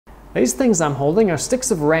These things I'm holding are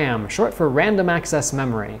sticks of RAM, short for random access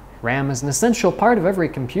memory. RAM is an essential part of every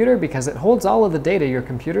computer because it holds all of the data your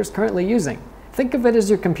computer is currently using. Think of it as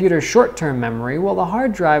your computer's short-term memory, while the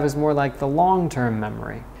hard drive is more like the long-term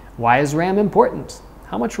memory. Why is RAM important?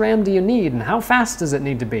 How much RAM do you need, and how fast does it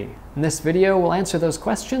need to be? In this video, we'll answer those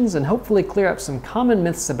questions and hopefully clear up some common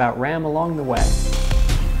myths about RAM along the way.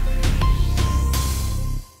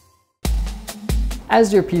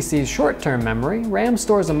 As your PC's short-term memory, RAM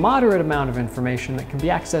stores a moderate amount of information that can be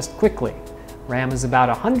accessed quickly. RAM is about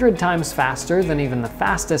 100 times faster than even the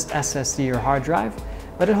fastest SSD or hard drive,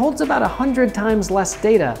 but it holds about 100 times less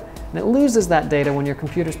data, and it loses that data when your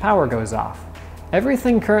computer's power goes off.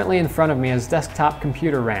 Everything currently in front of me is desktop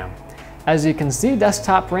computer RAM. As you can see,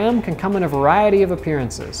 desktop RAM can come in a variety of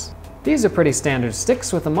appearances. These are pretty standard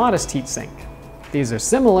sticks with a modest heatsink. These are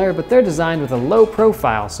similar, but they're designed with a low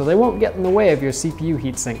profile, so they won't get in the way of your CPU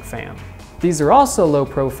heatsink fan. These are also low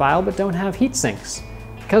profile, but don't have heatsinks.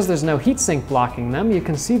 Because there's no heatsink blocking them, you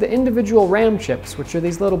can see the individual RAM chips, which are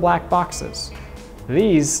these little black boxes.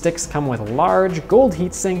 These sticks come with large gold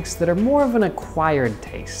heatsinks that are more of an acquired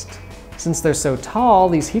taste. Since they're so tall,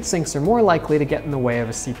 these heatsinks are more likely to get in the way of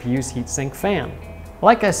a CPU's heatsink fan.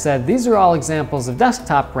 Like I said, these are all examples of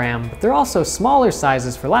desktop RAM, but they're also smaller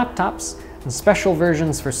sizes for laptops and special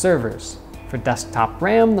versions for servers. For desktop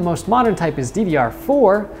RAM, the most modern type is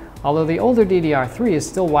DDR4, although the older DDR3 is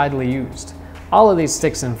still widely used. All of these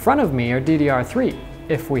sticks in front of me are DDR3.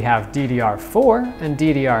 If we have DDR4 and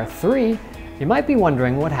DDR3, you might be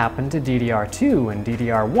wondering what happened to DDR2 and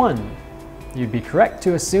DDR1. You'd be correct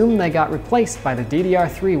to assume they got replaced by the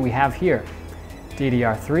DDR3 we have here.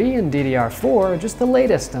 DDR3 and DDR4 are just the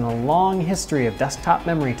latest in a long history of desktop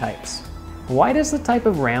memory types. Why does the type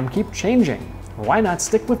of RAM keep changing? Why not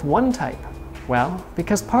stick with one type? Well,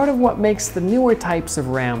 because part of what makes the newer types of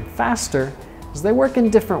RAM faster is they work in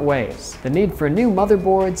different ways. The need for new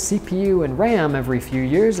motherboards, CPU, and RAM every few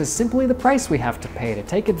years is simply the price we have to pay to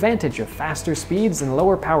take advantage of faster speeds and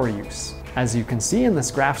lower power use. As you can see in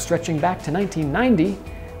this graph stretching back to 1990,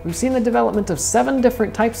 we've seen the development of 7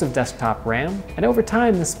 different types of desktop RAM, and over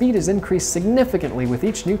time the speed has increased significantly with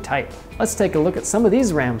each new type. Let's take a look at some of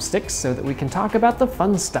these RAM sticks so that we can talk about the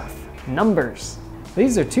fun stuff, numbers.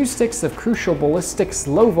 These are 2 sticks of Crucial Ballistics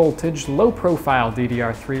low voltage, low profile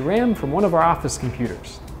DDR3 RAM from one of our office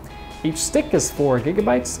computers. Each stick is 4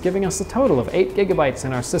 GB, giving us a total of 8 GB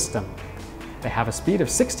in our system. They have a speed of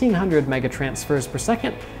 1600 megatransfers per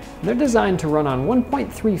second, and they're designed to run on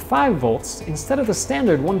 1.35 volts instead of the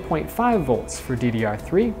standard 1.5 volts for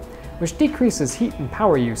DDR3, which decreases heat and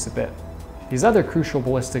power use a bit. These other Crucial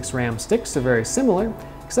Ballistics RAM sticks are very similar,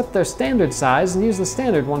 except they're standard size and use the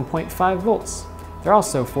standard 1.5 volts. They're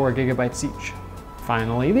also 4 GB each.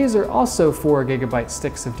 Finally, these are also 4 GB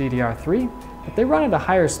sticks of DDR3, but they run at a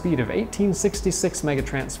higher speed of 1866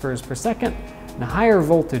 megatransfers per second and a higher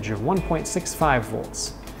voltage of 1.65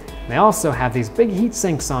 volts. They also have these big heat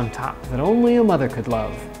sinks on top that only a mother could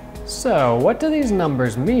love. So, what do these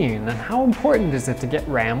numbers mean, and how important is it to get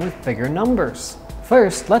RAM with bigger numbers?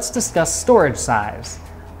 First, let's discuss storage size.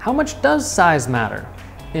 How much does size matter?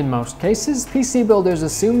 In most cases, PC builders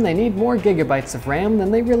assume they need more gigabytes of RAM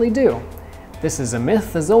than they really do. This is a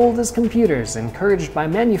myth as old as computers, encouraged by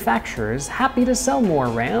manufacturers happy to sell more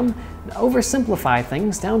RAM and oversimplify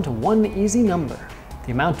things down to one easy number.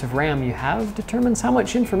 The amount of RAM you have determines how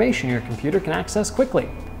much information your computer can access quickly.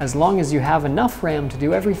 As long as you have enough RAM to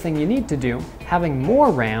do everything you need to do, having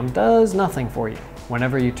more RAM does nothing for you.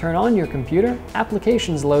 Whenever you turn on your computer,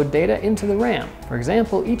 applications load data into the RAM. For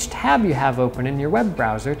example, each tab you have open in your web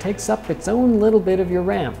browser takes up its own little bit of your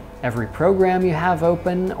RAM. Every program you have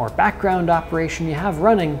open or background operation you have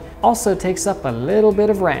running also takes up a little bit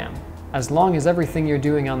of RAM. As long as everything you're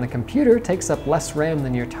doing on the computer takes up less RAM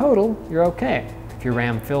than your total, you're okay. If your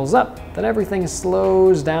RAM fills up, then everything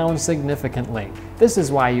slows down significantly. This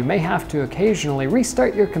is why you may have to occasionally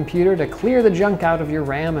restart your computer to clear the junk out of your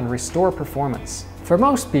RAM and restore performance. For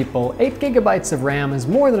most people, 8 GB of RAM is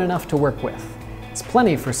more than enough to work with. It's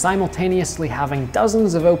plenty for simultaneously having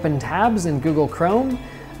dozens of open tabs in Google Chrome,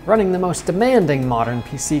 running the most demanding modern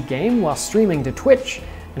PC game while streaming to Twitch,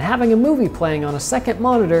 and having a movie playing on a second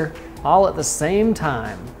monitor all at the same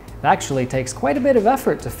time. It actually takes quite a bit of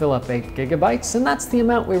effort to fill up 8 GB, and that's the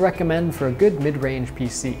amount we recommend for a good mid-range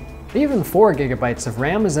PC. Even 4 GB of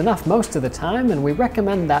RAM is enough most of the time, and we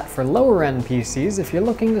recommend that for lower-end PCs if you're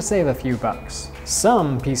looking to save a few bucks.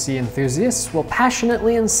 Some PC enthusiasts will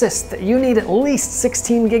passionately insist that you need at least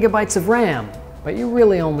 16 GB of RAM, but you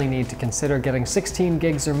really only need to consider getting 16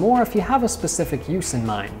 gigs or more if you have a specific use in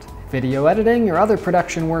mind. Video editing or other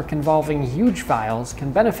production work involving huge files can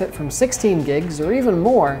benefit from 16 gigs or even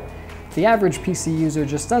more The average PC user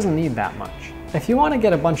just doesn't need that much. If you want to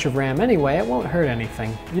get a bunch of RAM anyway, it won't hurt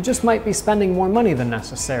anything. You just might be spending more money than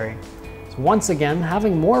necessary. So once again,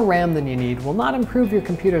 having more RAM than you need will not improve your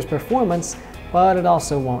computer's performance, but it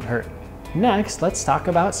also won't hurt. Next, let's talk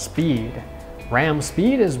about speed. RAM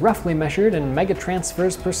speed is roughly measured in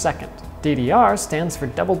megatransfers per second. DDR stands for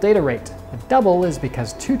double data rate. A double is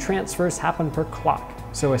because 2 transfers happen per clock.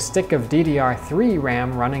 So a stick of DDR3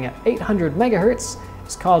 RAM running at 800 MHz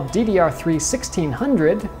is called DDR3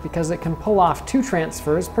 1600 because it can pull off 2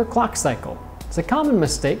 transfers per clock cycle. It's a common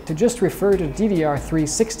mistake to just refer to DDR3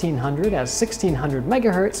 1600 as 1600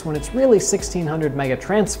 MHz when it's really 1600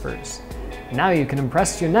 megatransfers. Now you can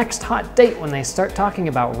impress your next hot date when they start talking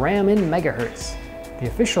about RAM in megahertz. The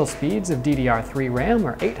official speeds of DDR3 RAM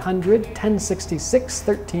are 800, 1066,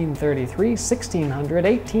 1333, 1600,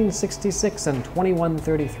 1866, and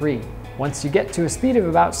 2133. Once you get to a speed of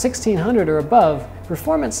about 1600 or above,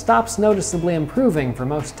 performance stops noticeably improving for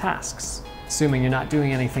most tasks. Assuming you're not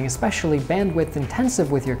doing anything especially bandwidth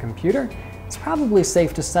intensive with your computer, it's probably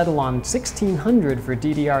safe to settle on 1600 for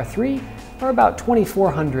DDR3 or about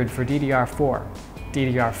 2400 for DDR4.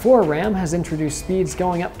 DDR4 RAM has introduced speeds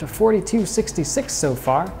going up to 4266 so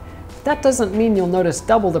far, but that doesn't mean you'll notice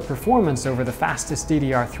double the performance over the fastest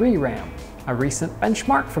DDR3 RAM. A recent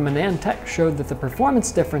benchmark from AnandTech showed that the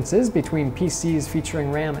performance differences between PCs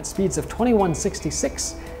featuring RAM at speeds of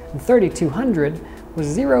 2166 and 3200 was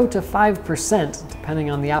 0 to 5% depending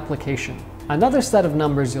on the application. Another set of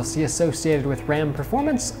numbers you'll see associated with RAM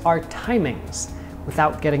performance are timings.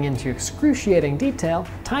 Without getting into excruciating detail,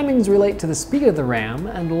 timings relate to the speed of the RAM,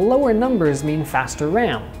 and lower numbers mean faster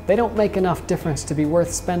RAM. They don't make enough difference to be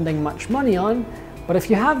worth spending much money on, but if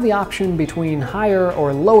you have the option between higher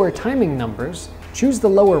or lower timing numbers, choose the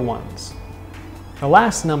lower ones. The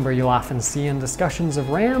last number you'll often see in discussions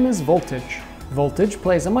of RAM is voltage. Voltage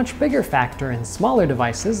plays a much bigger factor in smaller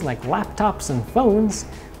devices like laptops and phones,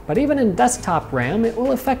 but even in desktop RAM, it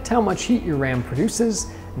will affect how much heat your RAM produces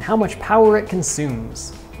and how much power it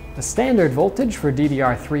consumes. The standard voltage for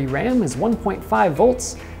DDR3 RAM is 1.5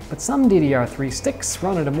 volts, but some DDR3 sticks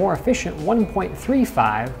run at a more efficient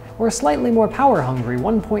 1.35 or a slightly more power-hungry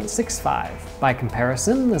 1.65. By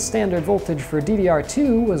comparison, the standard voltage for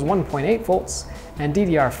DDR2 was 1.8 volts, and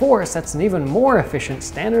DDR4 sets an even more efficient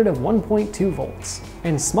standard of 1.2 volts.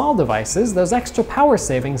 In small devices, those extra power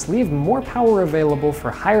savings leave more power available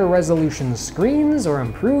for higher resolution screens or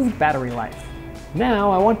improved battery life.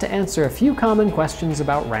 Now I want to answer a few common questions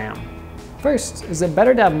about RAM. First, is it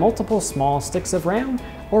better to have multiple small sticks of RAM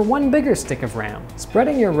or one bigger stick of RAM?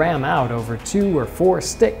 Spreading your RAM out over 2 or 4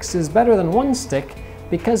 sticks is better than one stick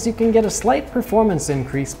because you can get a slight performance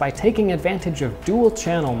increase by taking advantage of dual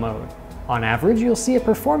channel mode. On average, you'll see a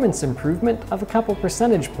performance improvement of a couple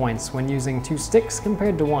percentage points when using 2 sticks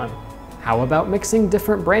compared to 1. How about mixing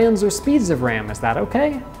different brands or speeds of RAM? Is that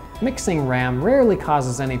okay? Mixing RAM rarely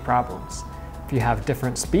causes any problems. If you have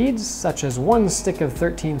different speeds, such as one stick of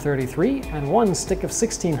 1333 and one stick of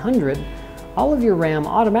 1600, all of your RAM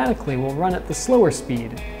automatically will run at the slower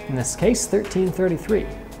speed, in this case 1333.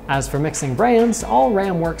 As for mixing brands, all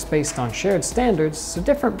RAM works based on shared standards, so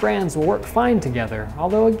different brands will work fine together,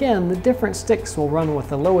 although again, the different sticks will run with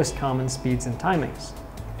the lowest common speeds and timings.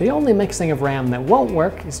 The only mixing of RAM that won't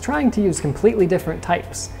work is trying to use completely different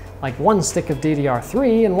types, like one stick of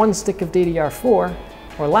DDR3 and one stick of DDR4,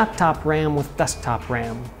 or laptop RAM with desktop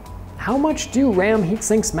RAM. How much do RAM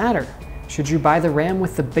heatsinks matter? Should you buy the RAM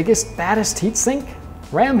with the biggest, baddest heatsink?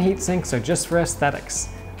 RAM heatsinks are just for aesthetics.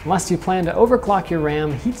 Unless you plan to overclock your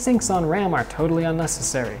RAM, heatsinks on RAM are totally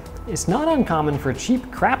unnecessary. It's not uncommon for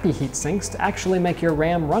cheap, crappy heatsinks to actually make your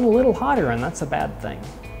RAM run a little hotter, and that's a bad thing.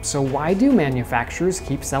 So why do manufacturers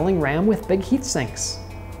keep selling RAM with big heatsinks?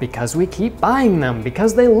 Because we keep buying them,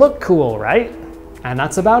 because they look cool, right? And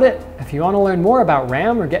that's about it. If you want to learn more about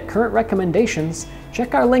RAM or get current recommendations,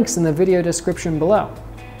 check our links in the video description below.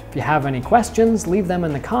 If you have any questions, leave them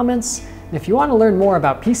in the comments. And if you want to learn more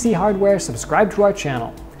about PC hardware, subscribe to our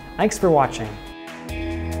channel. Thanks for watching.